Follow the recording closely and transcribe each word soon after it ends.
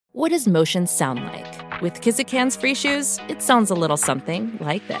What does motion sound like? With Kizikans free shoes, it sounds a little something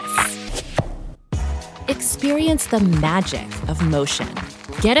like this. Experience the magic of motion.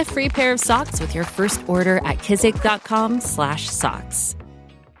 Get a free pair of socks with your first order at kizik.com/socks.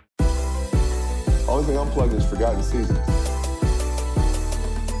 Only thing unplugged is Forgotten Seasons.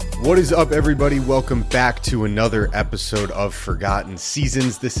 What is up, everybody? Welcome back to another episode of Forgotten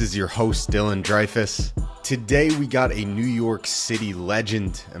Seasons. This is your host, Dylan Dreyfus. Today, we got a New York City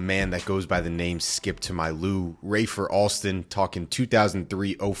legend, a man that goes by the name Skip to My Lou, Rafer Alston, talking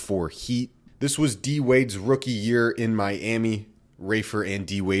 2003-04 Heat. This was D-Wade's rookie year in Miami. Rafer and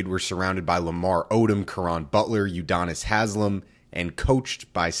D-Wade were surrounded by Lamar Odom, Caron Butler, Udonis Haslem, and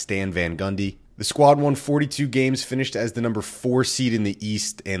coached by Stan Van Gundy. The squad won 42 games, finished as the number 4 seed in the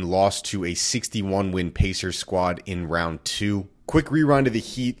East, and lost to a 61-win Pacers squad in round 2. Quick rewind of the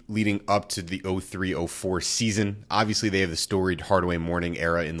Heat leading up to the 03-04 season. Obviously, they have the storied Hardaway Morning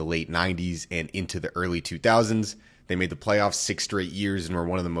era in the late 90s and into the early 2000s. They made the playoffs 6 straight years and were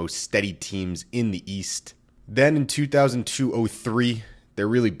one of the most steady teams in the East. Then in 2002-03, they're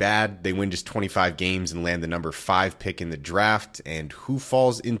really bad. They win just 25 games and land the number 5 pick in the draft. And who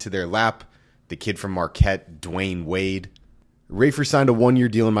falls into their lap? The kid from Marquette, Dwayne Wade. Rafer signed a 1-year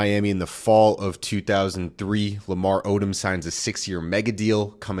deal in Miami in the fall of 2003. Lamar Odom signs a 6-year mega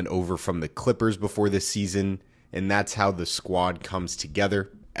deal coming over from the Clippers before this season, and that's how the squad comes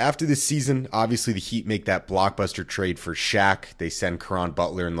together. After this season, obviously the Heat make that blockbuster trade for Shaq. They send Caron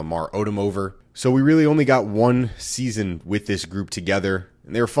Butler and Lamar Odom over. So we really only got one season with this group together,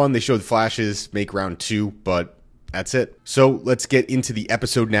 and they were fun. They showed flashes, make round 2, but that's it. So let's get into the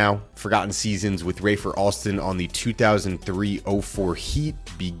episode now. Forgotten Seasons with Rafer Alston on the 2003-04 Heat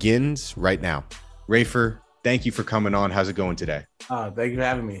begins right now. Rafer, thank you for coming on. How's it going today? Thank you for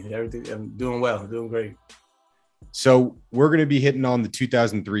having me. I'm doing well. I'm doing great. So we're going to be hitting on the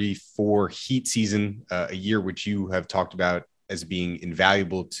 2003-04 Heat season, a year which you have talked about as being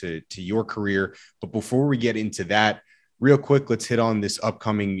invaluable to your career. But before we get into that, real quick, let's hit on this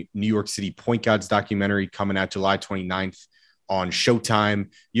upcoming New York City Point Guards documentary coming out July 29th on Showtime.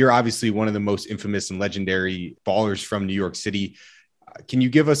 You're obviously one of the most infamous and legendary ballers from New York City. Can you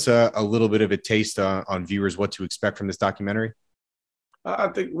give us a little bit of a taste on viewers what to expect from this documentary? I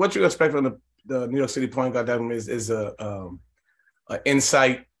think what you expect from the New York City Point Guard documentary is an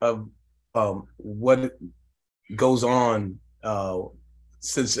insight of what goes on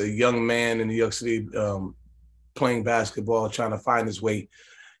since a young man in New York City playing basketball, trying to find his way,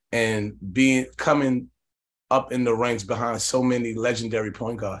 and coming up in the ranks behind so many legendary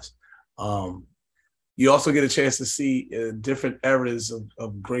point guards. You also get a chance to see different eras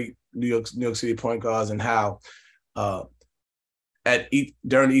of great New York City point guards, and how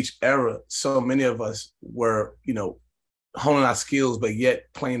during each era, so many of us were, honing our skills, but yet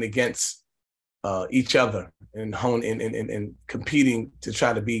playing against each other and and competing to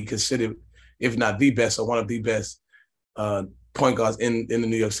try to be considered, if not the best, or one of the best point guards in the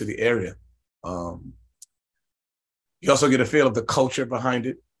New York City area. You also get a feel of the culture behind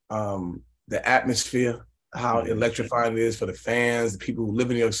it, the atmosphere, how electrifying it is for the fans, the people who live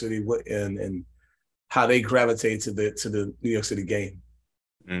in New York City, and how they gravitate to the New York City game.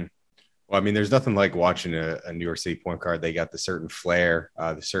 Mm. Well, I mean, there's nothing like watching a New York City point guard. They got the certain flair,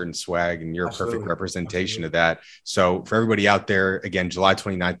 the certain swag, and you're a perfect representation of that. So for everybody out there, again, July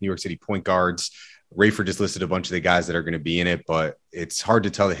 29th, New York City Point Guards. Rafer just listed a bunch of the guys that are going to be in it, but it's hard to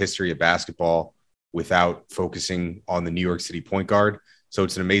tell the history of basketball without focusing on the New York City point guard. So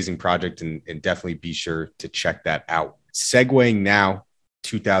it's an amazing project, and definitely be sure to check that out. Segueing now,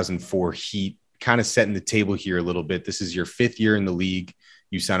 2004 Heat, kind of setting the table here a little bit. This is your 5th year in the league.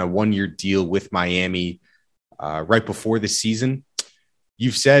 You signed a 1-year deal with Miami right before the season.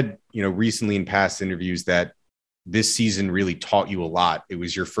 You've said, recently in past interviews that this season really taught you a lot. It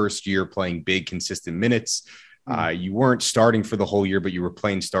was your first year playing big, consistent minutes. You weren't starting for the whole year, but you were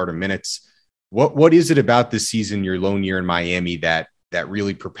playing starter minutes. What is it about this season, your lone year in Miami, that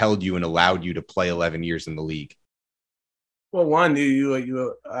really propelled you and allowed you to play 11 years in the league? Well, one,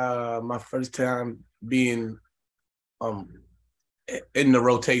 you my first time being in the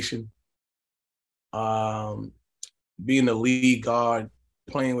rotation, being a lead guard,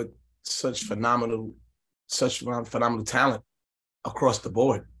 playing with such phenomenal talent across the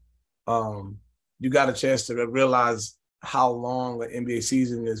board. You got a chance to realize how long an NBA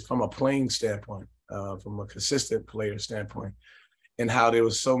season is from a playing standpoint, from a consistent player standpoint, and how there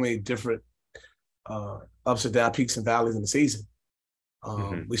was so many different ups and downs, peaks and valleys in the season.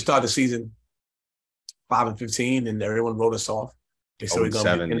 We started the season 5-15, and everyone wrote us off. They said we're going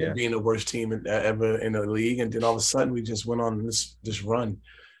to end up being the worst team ever in the league, and then all of a sudden we just went on this run.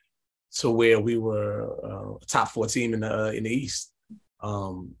 to where we were a top 4 team in the East.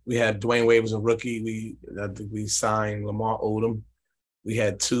 We had Dwayne Wade was a rookie. I think we signed Lamar Odom. We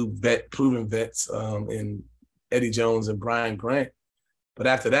had 2 proven vets in Eddie Jones and Brian Grant. But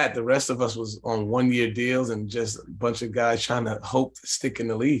after that, the rest of us was on 1-year deals and just a bunch of guys trying to hope to stick in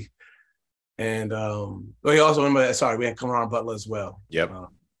the league. And we also remember that. Sorry, we had Cameron Butler as well. Yep.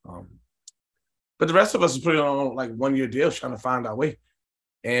 But the rest of us was pretty on like 1-year deals trying to find our way.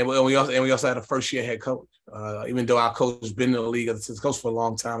 And we also had a first-year head coach. Even though our coach has been in the league as a coach for a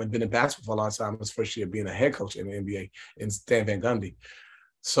long time and been in basketball for a long time, his first year being a head coach in the NBA, and Stan Van Gundy.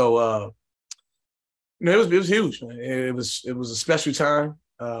 So it was huge. It was a special time.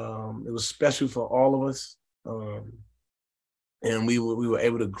 It was special for all of us, and we were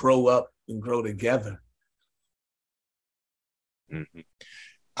able to grow up and grow together. Mm-hmm.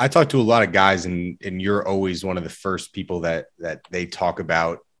 I talk to a lot of guys, and you're always one of the first people that they talk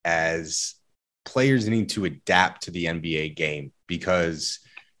about as players needing to adapt to the NBA game because,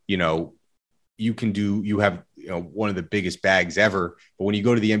 you have one of the biggest bags ever, but when you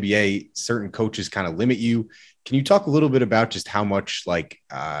go to the NBA, certain coaches kind of limit you. Can you talk a little bit about just how much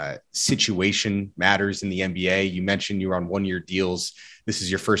situation matters in the NBA? You mentioned you were on 1-year deals. This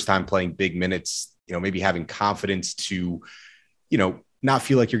is your first time playing big minutes, maybe having confidence to, not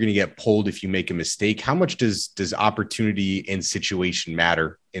feel like you're going to get pulled if you make a mistake. How much does opportunity and situation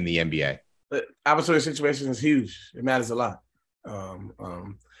matter in the NBA? The opportunity situation is huge. It matters a lot.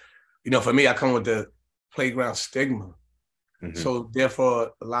 For me, I come with the playground stigma. Mm-hmm. So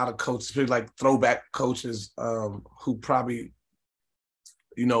therefore, a lot of coaches, like throwback coaches who probably,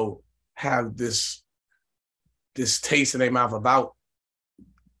 have this taste in their mouth about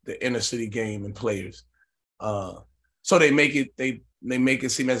the inner city game and players. So they make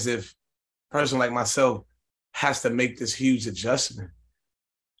it seem as if a person like myself has to make this huge adjustment.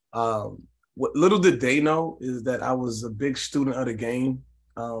 What little did they know is that I was a big student of the game.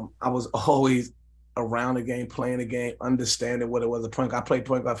 I was always around the game, playing the game, understanding what it was. I played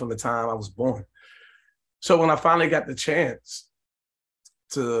point guard from the time I was born. So when I finally got the chance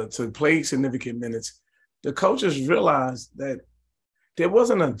to play significant minutes, the coaches realized that there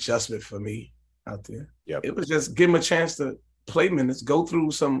wasn't an adjustment for me out there. Yep. It was just give them a chance to play minutes, go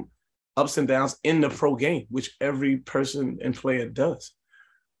through some ups and downs in the pro game, which every person and player does.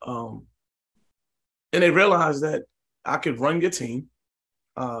 And they realized that I could run your team.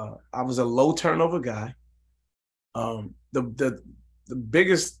 I was a low turnover guy. The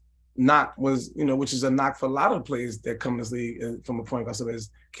biggest knock was, which is a knock for a lot of players that come to this league from a point guard, is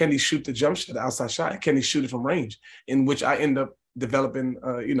can he shoot the jump shot, the outside shot? Can he shoot it from range? In which I end up developing, Yep.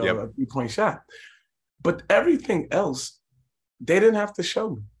 a 3-point shot. But everything else, they didn't have to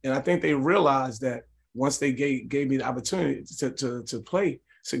show me. And I think they realized that once they gave me the opportunity to play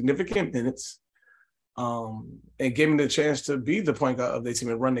significant minutes, and gave me the chance to be the point guard of their team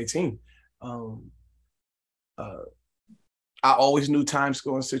and run their team. I always knew time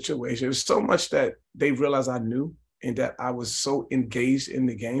scoring situations. There's so much that they realized I knew, and that I was so engaged in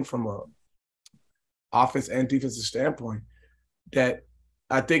the game from a offense and defensive standpoint that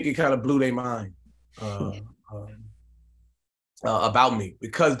I think it kind of blew their mind about me,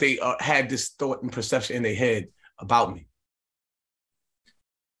 because they had this thought and perception in their head about me.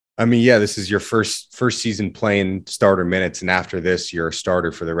 I mean, yeah, this is your first season playing starter minutes, and after this, you're a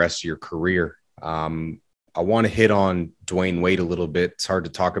starter for the rest of your career. I want to hit on Dwayne Wade a little bit. It's hard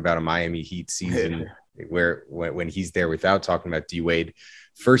to talk about a Miami Heat season when he's there without talking about D Wade.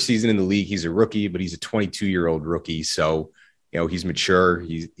 First season in the league, he's a rookie, but he's a 22-year-old rookie, so he's mature.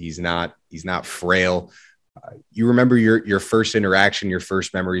 He's not frail. You remember your first interaction, your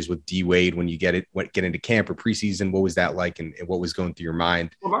first memories with D Wade when you get into camp or preseason. What was that like, and what was going through your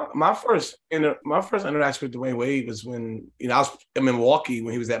mind? Well, my first interaction with Dwayne Wade was when I was in Milwaukee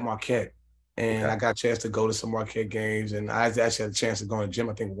when he was at Marquette, and I got a chance to go to some Marquette games, and I actually had a chance to go to the gym,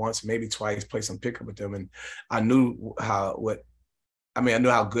 I think once, maybe twice, play some pickup with them, and I knew how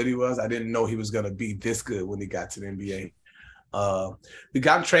good he was. I didn't know he was going to be this good when he got to the NBA. We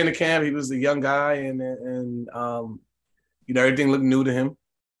got in training camp. He was a young guy, and everything looked new to him.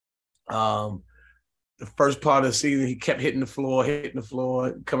 The first part of the season, he kept hitting the floor,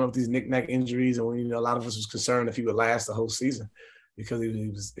 coming up with these knick-knack injuries, and a lot of us was concerned if he would last the whole season, because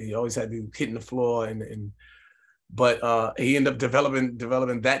he always had to be hitting the floor, but he ended up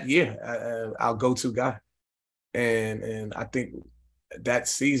developing that year our go-to guy, and I think that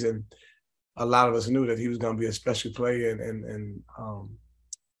season, a lot of us knew that he was going to be a special player, and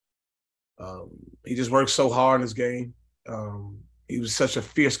he just worked so hard in his game. He was such a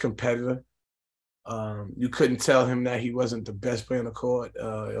fierce competitor. You couldn't tell him that he wasn't the best player on the court,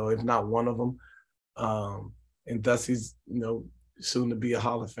 or if not one of them. And thus he's, soon to be a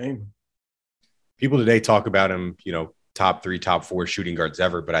Hall of Famer. People today talk about him, top 3, top 4 shooting guards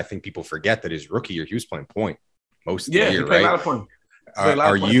ever, but I think people forget that his rookie year, he was playing point most of the year, he played right? a lot of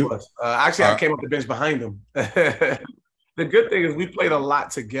points. Actually, I came up the bench behind him. The good thing is we played a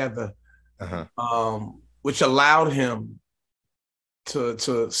lot together, which allowed him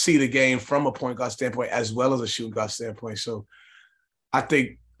to see the game from a point guard standpoint as well as a shooting guard standpoint. So I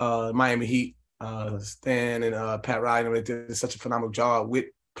think Miami Heat, Stan and Pat Riley, they did such a phenomenal job with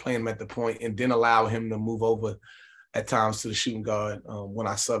playing him at the point and then allow him to move over at times to the shooting guard when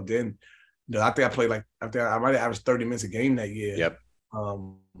I subbed in. I think I played I might have averaged 30 minutes a game that year. Yep.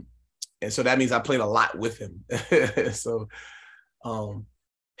 And so that means I played a lot with him. So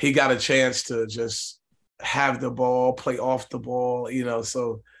he got a chance to just have the ball, play off the ball,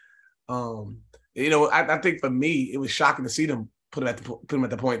 So, I think for me, it was shocking to see them put him at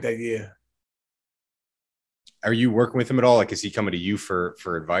the point that year. Are you working with him at all? Like, is he coming to you for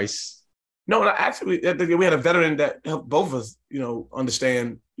advice? No, actually, we had a veteran that helped both of us,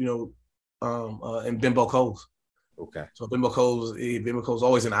 understand, and Bimbo Coles. Okay. So Bimbo Coles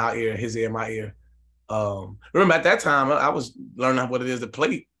always in our ear, his ear, my ear. Remember at that time, I was learning what it is to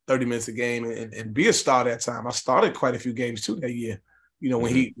play 30 minutes a game and be a star that time. I started quite a few games too that year.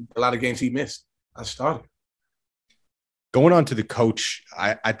 When a lot of games he missed, I started. Going on to the coach,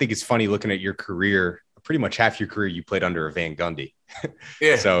 I think it's funny looking at your career. Pretty much half your career you played under a Van Gundy.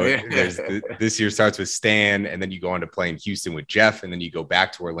 Yeah. So this year starts with Stan, and then you go on to play in Houston with Jeff, and then you go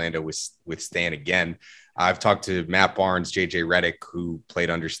back to Orlando with Stan again. I've talked to Matt Barnes, JJ Redick, who played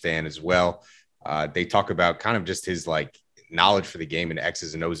under Stan as well. They talk about kind of just his knowledge for the game and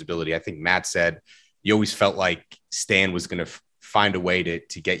X's and O's ability. I think Matt said you always felt like Stan was going to find a way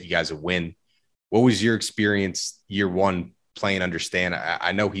to get you guys a win. What was your experience year one playing under Stan?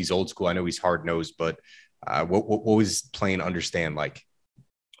 I know he's old school. I know he's hard nosed, but what was playing under Stan like?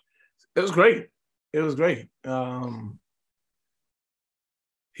 It was great.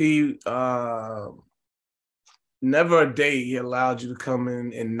 He never a day he allowed you to come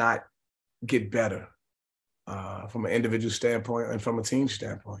in and not get better from an individual standpoint and from a team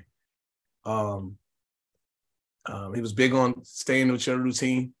standpoint. He was big on staying with your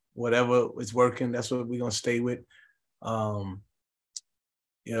routine. Whatever is working, that's what we're going to stay with.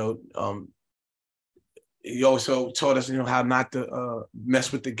 He also taught us, how not to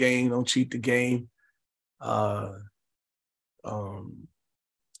mess with the game, don't cheat the game. But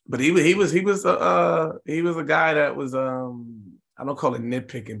he was a guy that was I don't call it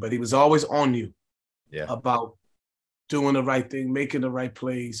nitpicking, but he was always on you about doing the right thing, making the right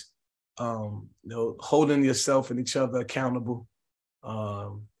plays, holding yourself and each other accountable.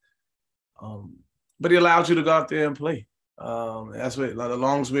 But he allowed you to go out there and play. That's what, as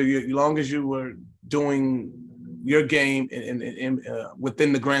long as you were doing your game and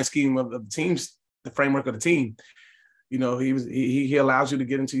within the grand scheme of the teams, the framework of the team, he allows you to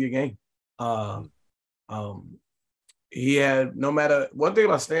get into your game. He had, no matter one thing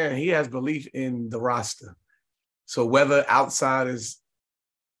about Stan, he has belief in the roster. So whether outsiders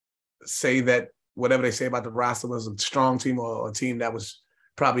say that whatever they say about the roster was a strong team or a team that was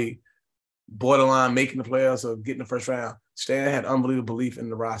probably borderline making the playoffs or getting the first round, Stan had unbelievable belief in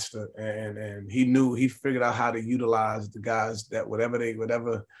the roster, and he figured out how to utilize the guys that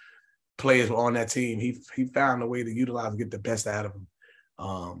whatever players were on that team, he found a way to utilize and get the best out of them.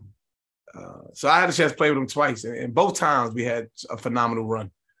 So I had a chance to play with him twice, and both times we had a phenomenal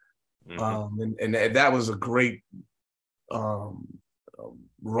run. And that was a great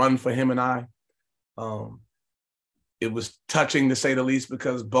run for him and I. It was touching, to say the least,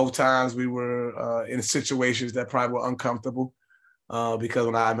 because both times we were in situations that probably were uncomfortable. Because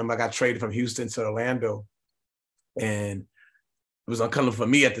when I remember I got traded from Houston to Orlando, and it was uncomfortable for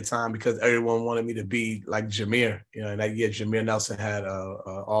me at the time because everyone wanted me to be like Jameer. And that year Jameer Nelson had a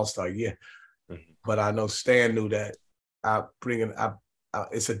all-star year. But I know Stan knew that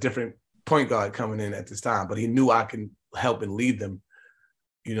it's a different point guard coming in at this time, but he knew I can help and lead them,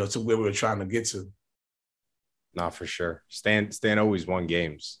 to where we were trying to get to. No, for sure. Stan always won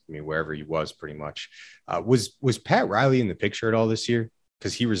games. I mean, wherever he was, pretty much. Was Pat Riley in the picture at all this year?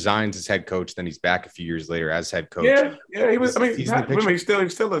 Because he resigns as head coach, then he's back a few years later as head coach. Yeah, he was. I mean, he's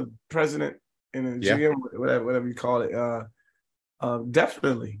still a president and a GM, whatever you call it.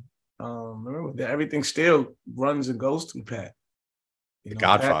 Definitely. Remember that everything still runs and goes through Pat. The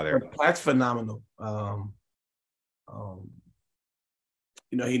Godfather. Pat's phenomenal.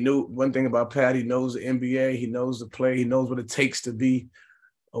 He knew one thing about Pat. He knows the NBA. He knows the play. He knows what it takes to be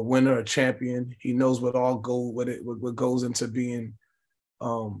a winner, a champion. He knows what goes into being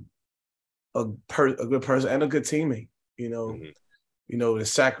a good person and a good teammate. The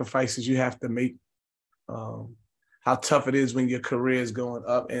sacrifices you have to make, how tough it is when your career is going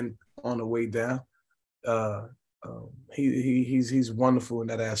up and on the way down. He's wonderful in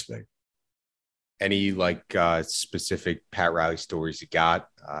that aspect. Any specific Pat Riley stories you got?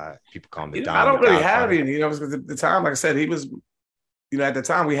 People call him the Don. I don't really have any. Because at the time, like I said, he was. At the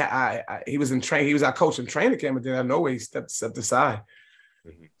time he was in train. He was our coach in training camp, and then I know he stepped aside.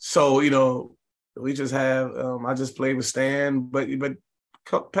 Mm-hmm. So we just have. I just played with Stan, but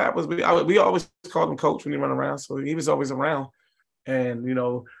Pat was. We always called him coach when he run around, so he was always around, and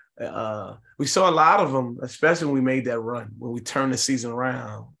we saw a lot of them, especially when we made that run when we turned the season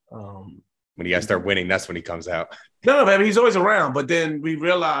around. When you guys start winning, that's when he comes out. No, man, he's always around. But then we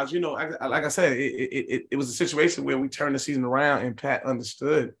realized, like I said, it was a situation where we turned the season around, and Pat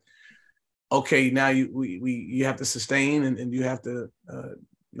understood. Okay, now you have to sustain, and you have to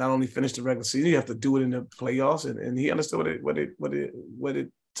not only finish the regular season, you have to do it in the playoffs, and he understood what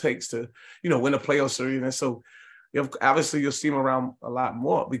it takes to win a playoff series. And so, obviously, you'll see him around a lot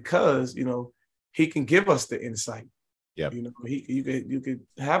more because he can give us the insight. Yeah, you could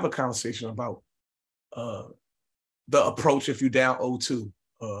have a conversation about the approach if you're down 0-2,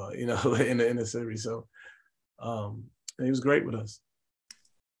 in the series. So he was great with us.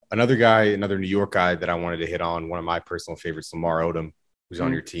 Another New York guy that I wanted to hit on, one of my personal favorites, Lamar Odom, who's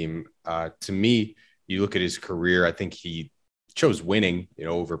on your team. To me, you look at his career, I think he chose winning,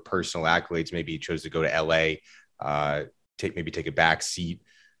 over personal accolades. Maybe he chose to go to LA, take a back seat.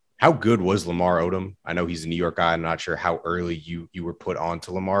 How good was Lamar Odom? I know he's a New York guy. I'm not sure how early you were put on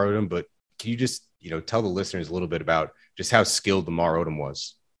to Lamar Odom, but can you just, tell the listeners a little bit about just how skilled Lamar Odom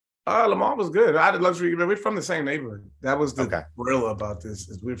was? Lamar was good. I had the luxury. We're from the same neighborhood. That was the thrill about this.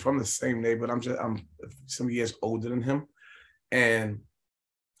 Is we're from the same neighborhood. I'm some years older than him, and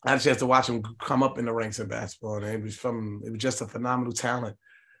I had a chance to watch him come up in the ranks of basketball. And it was just a phenomenal talent.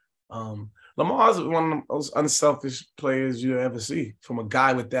 Lamar's one of the most unselfish players you ever see. From a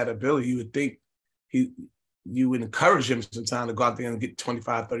guy with that ability, you would think you would encourage him sometimes to go out there and get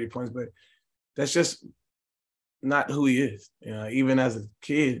 25, 30 points, but that's just not who he is. Even as a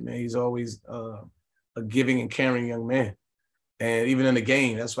kid, man, he's always a giving and caring young man. And even in the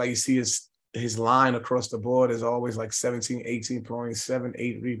game, that's why you see his line across the board is always like 17, 18 points, 7,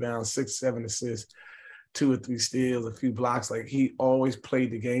 8 rebounds, 6, 7 assists, 2 or 3 steals, a few blocks. Like, he always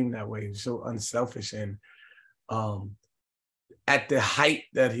played the game that way. He's so unselfish. And at the height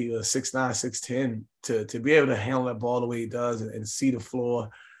that he was, 6'9", 6'10", to be able to handle that ball the way he does and see the floor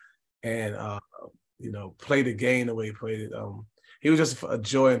and, play the game the way he played it. He was just a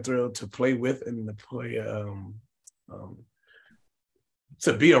joy and thrill to play with and to play,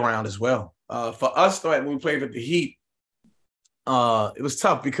 to be around as well. For us, though, when we played with the Heat, it was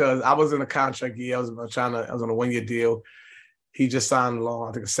tough because I was in a contract year. I was on a 1-year deal. He just signed along,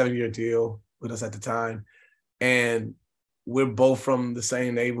 I think, a 7-year deal with us at the time. And we're both from the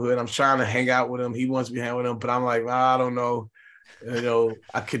same neighborhood. I'm trying to hang out with him. He wants me to hang with him, but I'm like, I don't know.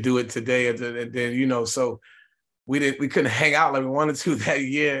 I could do it today. And then, so we couldn't hang out like we wanted to that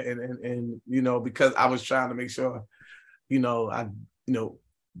year. And because I was trying to make sure, I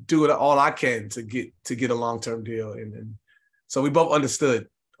do it all I can to get a long-term deal. And so we both understood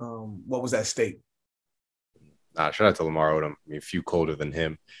what was at stake. Shout out to Lamar Odom. I mean, a few colder than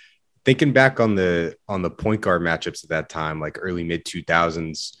him. Thinking back on the point guard matchups at that time, like early mid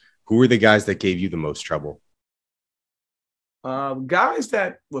 2000s, who were the guys that gave you the most trouble? Guys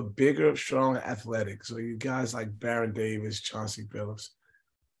that were bigger, strong, and athletic. So you guys like Baron Davis, Chauncey Billups,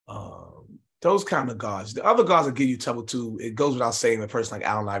 those kind of guards. The other guards that give you trouble too. It goes without saying, a person like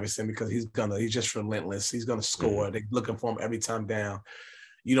Allen Iverson, because he's just relentless. He's gonna score. Mm-hmm. They're looking for him every time down.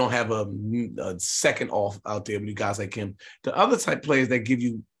 You don't have a second off out there with you guys like him. The other type players that give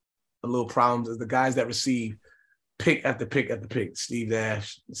you a little problems is the guys that receive pick after pick after pick. Steve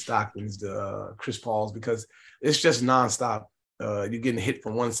Nash, Stockton's, the Chris Paul's, because it's just nonstop. You're getting hit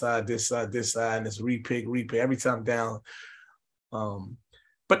from one side, this side, and it's repick every time down.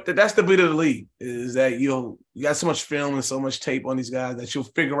 But that's the beauty of the league, is that you got so much film and so much tape on these guys that you'll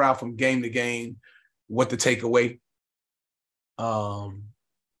figure out from game to game what to take away, or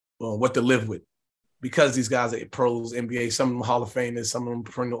what to live with. Because these guys are pros, NBA, some of them Hall of Famers, some of them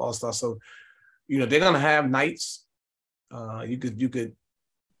perennial All-Stars. So, they're going to have nights. You could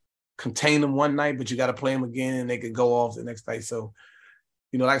contain them one night, but you got to play them again and they could go off the next night. So,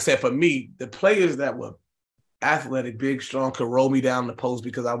 like I said, for me, the players that were athletic, big, strong, could roll me down the post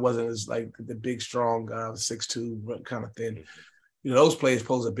because I wasn't as like the big, strong 6'2", kind of thin. those players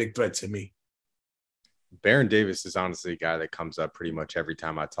pose a big threat to me. Baron Davis is honestly a guy that comes up pretty much every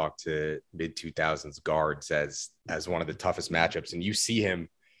time I talk to mid-2000s guards as one of the toughest matchups. And you see him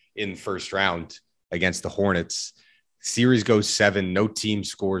in the first round against the Hornets. Series goes 7. No team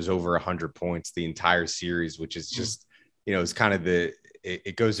scores over 100 points the entire series, which is just, it's kind of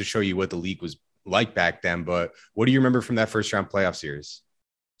it goes to show you what the league was like back then. But what do you remember from that first round playoff series?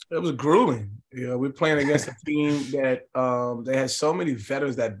 It was grueling. We're playing against a team that they had so many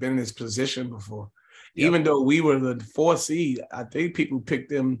veterans that had been in this position before. Yep. Even though we were the 4th seed, I think people picked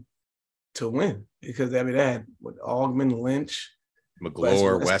them to win because they had Augman, Lynch,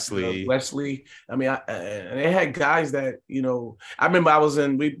 McGlure, Wesley. I mean, and they had guys that, I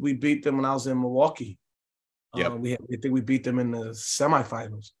remember we beat them when I was in Milwaukee. Yep. I think we beat them in the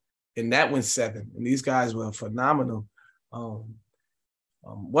semifinals, and that went 7. And these guys were phenomenal.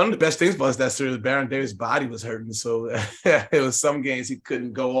 One of the best things for us that series, Baron Davis' body was hurting. So it was some games he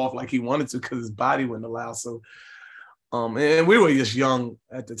couldn't go off like he wanted to because his body wouldn't allow. So, and we were just young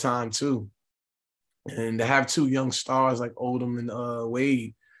at the time too. And to have 2 young stars like Odom and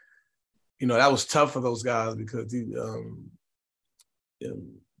Wade, that was tough for those guys because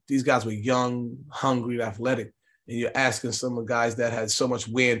these guys were young, hungry, athletic. And you're asking some of the guys that had so much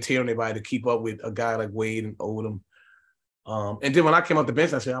wear and tear on their body to keep up with a guy like Wade and Odom. And then when I came off the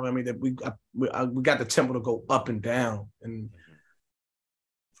bench, I said, we got the tempo to go up and down. And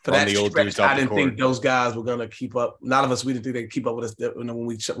for that stretch, I didn't think those guys were going to keep up. None of us, we didn't think they'd keep up with us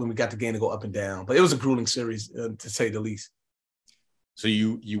when we got the game to go up and down. But it was a grueling series, to say the least. So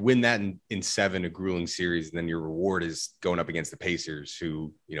you win that in 7, a grueling series, and then your reward is going up against the Pacers,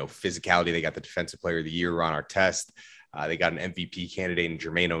 who, physicality, they got the Defensive Player of the Year on our test. They got an MVP candidate in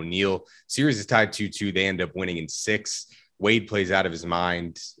Jermaine O'Neal. Series is tied 2-2. They end up winning in 6. Wade plays out of his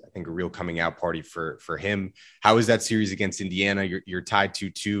mind. I think a real coming out party for him. How is that series against Indiana? You're tied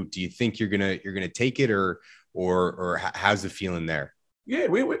 2-2. Do you think you're gonna take it, or how's the feeling there? Yeah,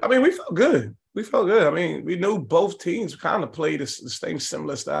 we felt good. We felt good. We knew both teams kind of played the same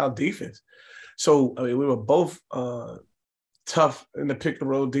similar style defense. So we were both tough in the pick and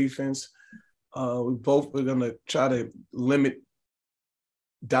roll defense. We both were gonna try to limit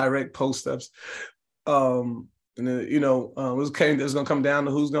direct post ups. And then, it was going to come down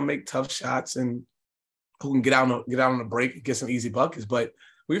to who's going to make tough shots and who can get out on the break and get some easy buckets. But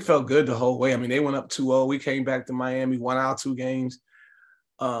we felt good the whole way. They went up 2-0. We came back to Miami, won our 2 games.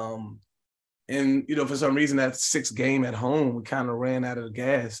 And, for some reason, that 6th game at home, we kind of ran out of the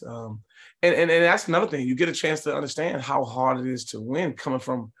gas. And that's another thing. You get a chance to understand how hard it is to win coming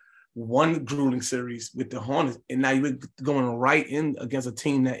from one grueling series with the Hornets. And now you're going right in against a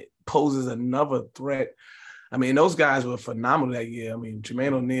team that poses another threat. Those guys were phenomenal that year.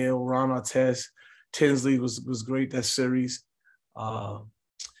 Jermaine O'Neal, Ron Artest, Tinsley was great that series.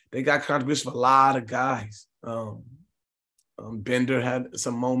 They got contributions from a lot of guys. Bender had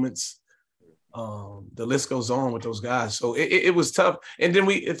some moments. The list goes on with those guys. So it was tough. And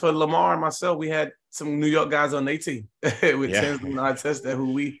then for Lamar and myself, we had some New York guys on their team with Tinsley and Artest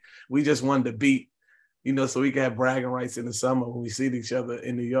who we just wanted to beat, so we could have bragging rights in the summer when we see each other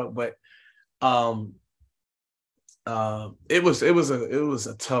in New York. But it was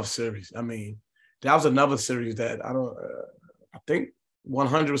a tough series. That was another series that I think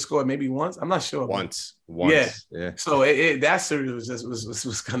 100 was scored maybe once. I'm not sure. Once. Yeah. So that series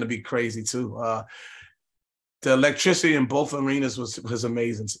was going to be crazy too. The electricity in both arenas was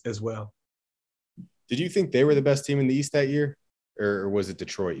amazing as well. Did you think they were the best team in the East that year, or was it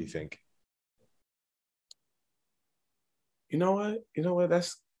Detroit? You think? You know what?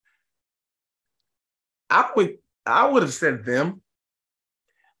 I would have said them.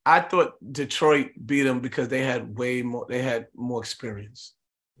 I thought Detroit beat them because they had more experience.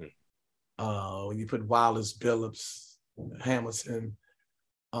 When you put Wallace, Billups, Hamilton,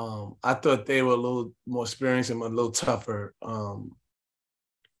 I thought they were a little more experienced and a little tougher.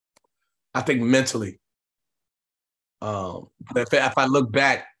 I think mentally. But if I look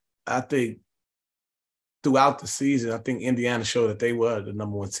back, I think throughout the season, I think Indiana showed that they were the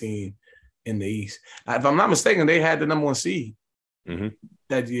number 1 team in the East. If I'm not mistaken, they had the number 1 seed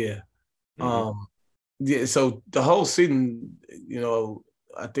that year. So the whole season,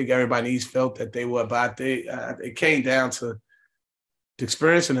 I think everybody in the East felt that they were, but it came down to the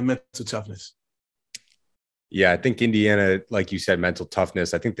experience and the mental toughness. Yeah, I think Indiana, like you said, mental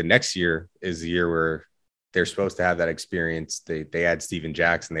toughness. I think the next year is the year where they're supposed to have that experience. They had Steven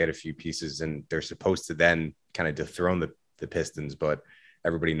Jackson, they had a few pieces, and they're supposed to then kind of dethrone the Pistons, but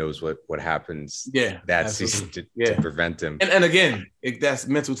everybody knows what happens that season to prevent him. And again, that's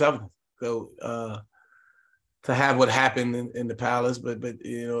mental toughness. So to have what happened in the Palace. But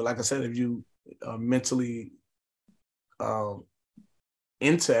like I said, if you are mentally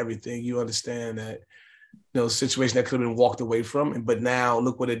into everything, you understand that situation that could have been walked away from, but now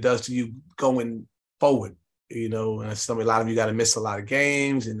look what it does to you going forward. And a lot of you got to miss a lot of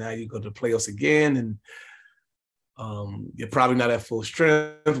games, and now you go to the playoffs again, and you're probably not at full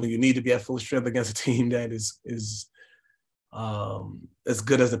strength when you need to be at full strength against a team that is as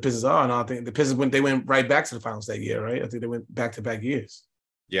good as the Pistons are. And I think the Pistons went right back to the finals that year, right? I think they went back-to-back years.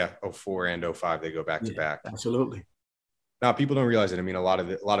 Yeah, 04 and 05, they go back-to-back. Absolutely. Now, people don't realize it. I mean, a lot of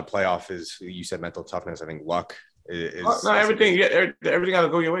playoff is, you said, mental toughness. I think luck is. Everything. Yeah, everything got to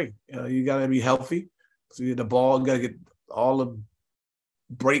go your way. You got to be healthy. So you get the ball. You got to get all the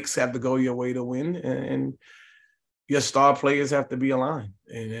breaks have to go your way to win, and your star players have to be aligned.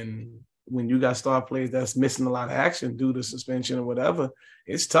 And when you got star players that's missing a lot of action due to suspension or whatever,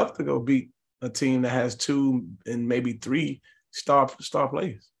 it's tough to go beat a team that has 2 and maybe 3 star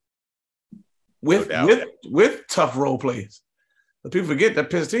players. With tough role players. But people forget that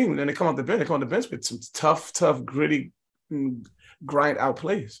Pistons team, and then they come off the bench. They come off the bench with some tough, gritty, grind out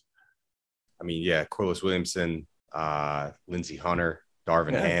plays. I mean, yeah, Corliss Williamson, Lindsey Hunter,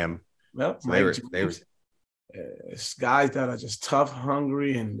 Darvin Ham. Well, so they were it's guys that are just tough,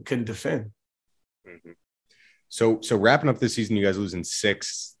 hungry, and can defend. Mm-hmm. So wrapping up this season, you guys losing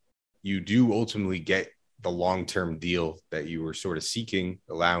 6. You do ultimately get the long-term deal that you were sort of seeking,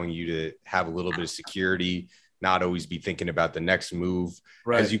 allowing you to have a little bit of security, not always be thinking about the next move.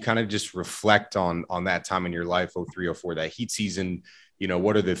 Right. As you kind of just reflect on that time in your life, 03, 04, that Heat season,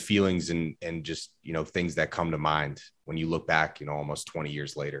 what are the feelings and just, things that come to mind when you look back, almost 20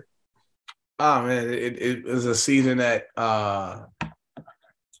 years later? Oh man, it was a season that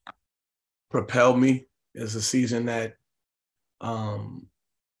propelled me. It's a season that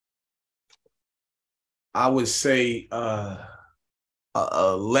I would say let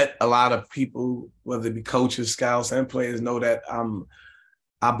a lot of people, whether it be coaches, scouts, and players, know that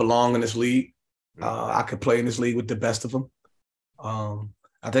I belong in this league. I could play in this league with the best of them.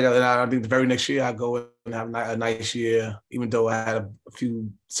 I think the very next year I go and have a nice year, even though I had a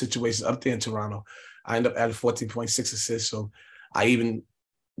few situations up there in Toronto. I ended up adding 14.6 assists. So I even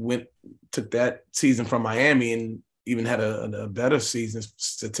took that season from Miami and even had a better season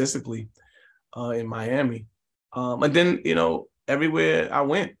statistically in Miami. And then, everywhere I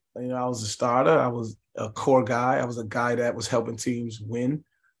went, I was a starter. I was a core guy. I was a guy that was helping teams win,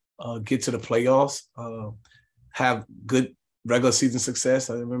 get to the playoffs, have good regular season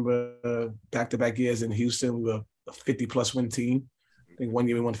success. I remember back-to-back years in Houston, we were a 50-plus win team. I think one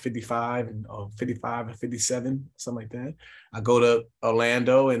year we won 55 and 55 and 57, something like that. I go to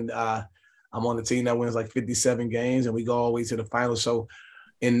Orlando, and I'm on the team that wins like 57 games, and we go all the way to the finals. So,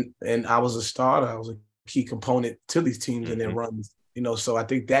 and I was a starter. I was a key component to these teams and their runs. So I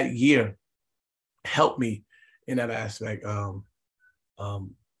think that year helped me in that aspect.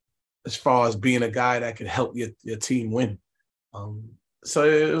 As far as being a guy that could help your team win. So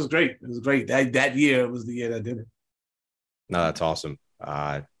it was great. It was great. That year was the year that did it. No, that's awesome.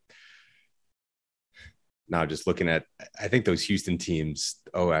 Now just looking at, I think those Houston teams,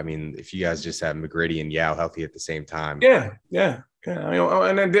 if you guys just have McGrady and Yao healthy at the same time. Yeah.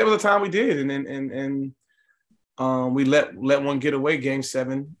 And then there was a time we did, and we let one get away, Game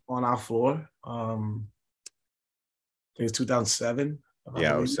 7 on our floor. I think it's 2007.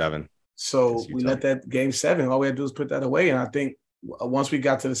 Yeah, 07. So we let that Game 7. All we had to do is put that away. And I think once we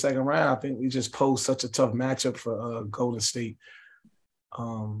got to the second round, I think we just posed such a tough matchup for Golden State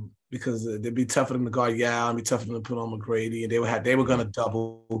because it'd be tough for them to guard Yao, and be tough for them to put on McGrady, and they were going to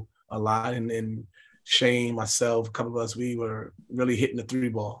double a lot. And Shane, myself, a couple of us, we were really hitting the 3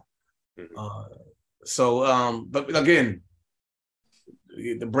 ball. But again,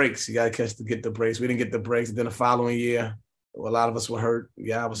 the breaks, you got to get the breaks. We didn't get the breaks. And then the following year, a lot of us were hurt.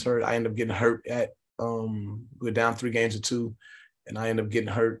 Yeah, I was hurt. I ended up getting hurt we were down 3 games to 2, and I ended up getting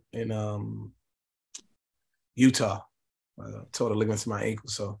hurt in Utah. I tore the ligaments in my ankle.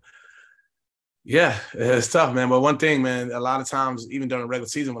 So, yeah, it's tough, man. But one thing, man, a lot of times, even during the regular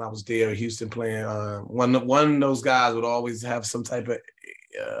season when I was there, Houston playing, one of those guys would always have some type of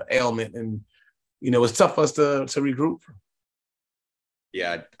ailment, and it was tough for us to regroup.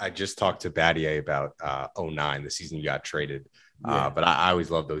 Yeah, I just talked to Battier about 09, the season you got traded. But I always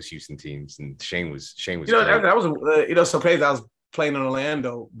loved those Houston teams, and Shane was. That was so crazy. I was playing in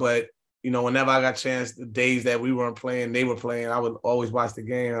Orlando, but whenever I got a chance, the days that we weren't playing, they were playing. I would always watch the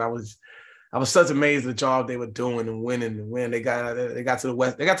game, and I was such amazed at the job they were doing and winning and winning. They got to the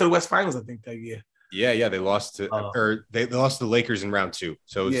West. They got to the West Finals, I think, that year. Yeah, they lost to the Lakers in round 2.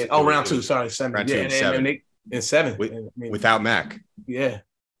 So round 2. Sorry, round 2 and 7. In 7. Without Mac. Yeah.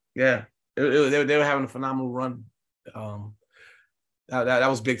 They were having a phenomenal run. That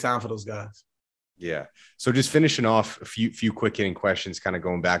was big time for those guys. Yeah. So just finishing off a few quick hitting questions, kind of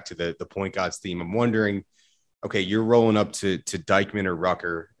going back to the point guards theme. I'm wondering, okay, you're rolling up to Dykeman or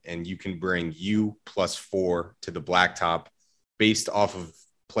Rucker, and you can bring you +4 to the blacktop based off of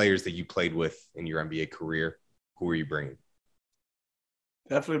players that you played with in your NBA career. Who are you bringing?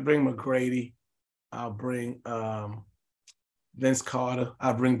 Definitely bring McGrady. I'll bring Vince Carter.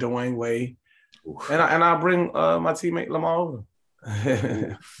 I'll bring Dwayne Wade. Oof. And I'll bring my teammate Lamar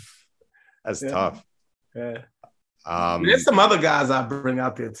Odom. That's tough. Yeah. There's some other guys I bring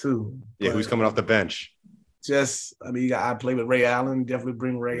out there too. Yeah, who's coming off the bench? I play with Ray Allen. Definitely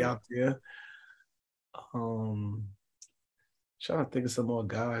bring Ray out there. Trying to think of some more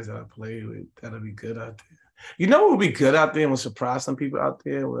guys that I played with that'll be good out there. You know what would be good out there and would surprise some people out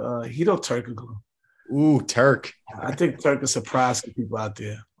there? Hito Turkoglu. Ooh, Turk. I think Turk will surprise some people out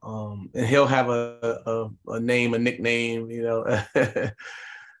there. And he'll have a name, a nickname, you know.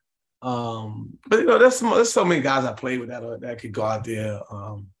 But you know, there's so many guys I played with that could go out there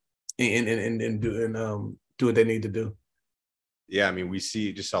and do what they need to do. Yeah, I mean, we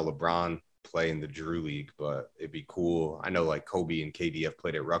just saw LeBron play in the Drew League, but it'd be cool. I know like Kobe and KD have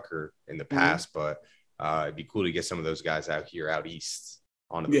played at Rucker in the past, but it'd be cool to get some of those guys out east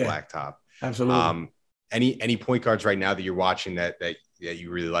onto the blacktop. Absolutely. Any point guards right now that you're watching that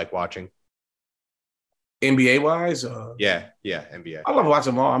you really like watching? NBA wise? Yeah, NBA. I love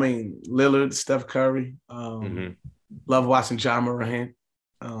watching them all. I mean, Lillard, Steph Curry. Love watching John Morant.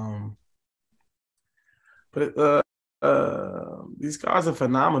 But these guys are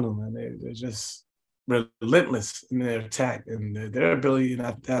phenomenal, man. They're just relentless in their attack and their ability and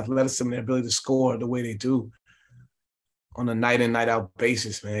athleticism, their ability to score the way they do on a night in, night out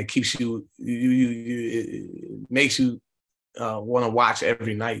basis, man. It keeps you it makes you want to watch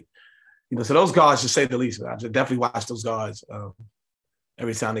every night. You know, so those guards, to say the least, I just definitely watch those guards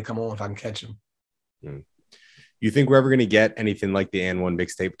every time they come on if I can catch them. You think we're ever going to get anything like the And1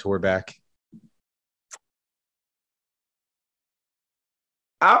 mixtape tour back?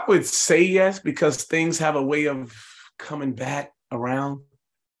 I would say yes, because things have a way of coming back around.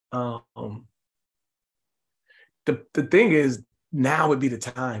 The thing is, now would be the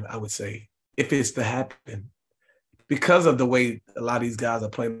time, I would say, if it's to happen. Because of the way a lot of these guys are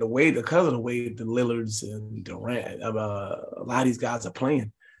playing, because of the way the Lillards and Durant, a lot of these guys are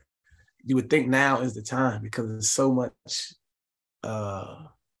playing, you would think now is the time, because there's so much, I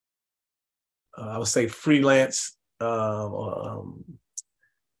would say, freelance,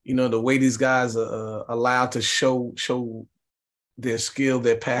 you know, the way these guys are allowed to show their skill,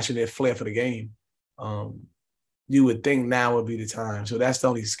 their passion, their flair for the game. You would think now would be the time. So that's the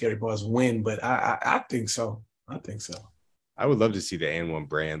only scary part, is when, but I think so. I think so. I would love to see the And1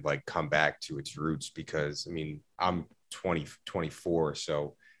 brand like come back to its roots, because I mean, I'm 24.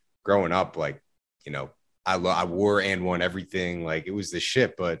 So growing up, like, you know, I wore And1 everything. Like, it was the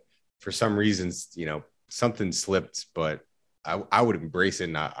shit, but for some reasons, you know, something slipped, but I would embrace it.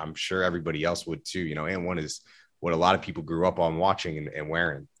 And I'm sure everybody else would too. You know, And1 is what a lot of people grew up on watching and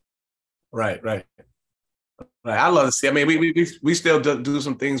wearing. Right. I love to see. I mean, we still do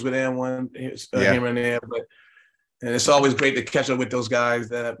some things with And1 here and there, and it's always great to catch up with those guys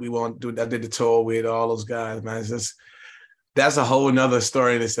that we want to do. I did the tour with all those guys, man. That's a whole nother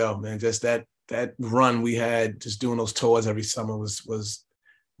story in itself, man. Just that run we had, just doing those tours every summer was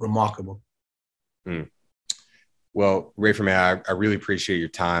remarkable. Well, Rafer, man, I really appreciate your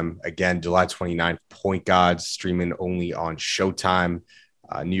time. Again, July 29th, Point Guards, streaming only on Showtime.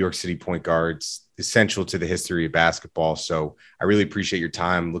 New York City Point Guards, essential to the history of basketball. So I really appreciate your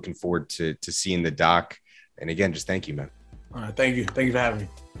time. Looking forward to seeing the doc. And again, just thank you, man. All right, thank you. Thank you for having me.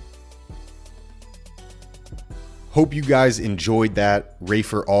 Hope you guys enjoyed that.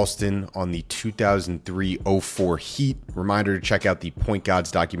 Rafer Alston on the 2003-04 Heat. Reminder to check out the Point Guards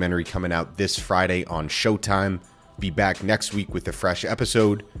documentary coming out this Friday on Showtime. Be back next week with a fresh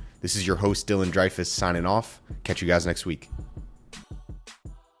episode. This is your host, Dylan Dreyfus, signing off. Catch you guys next week.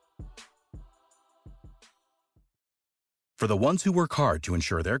 For the ones who work hard to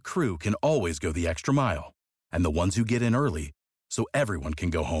ensure their crew can always go the extra mile, and the ones who get in early so everyone can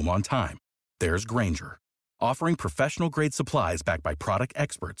go home on time, there's Grainger, offering professional-grade supplies backed by product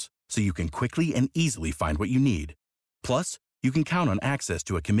experts so you can quickly and easily find what you need. Plus, you can count on access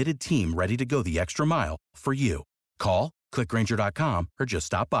to a committed team ready to go the extra mile for you. Call, click Grainger.com, or just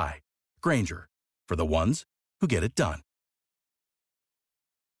stop by. Grainger, for the ones who get it done.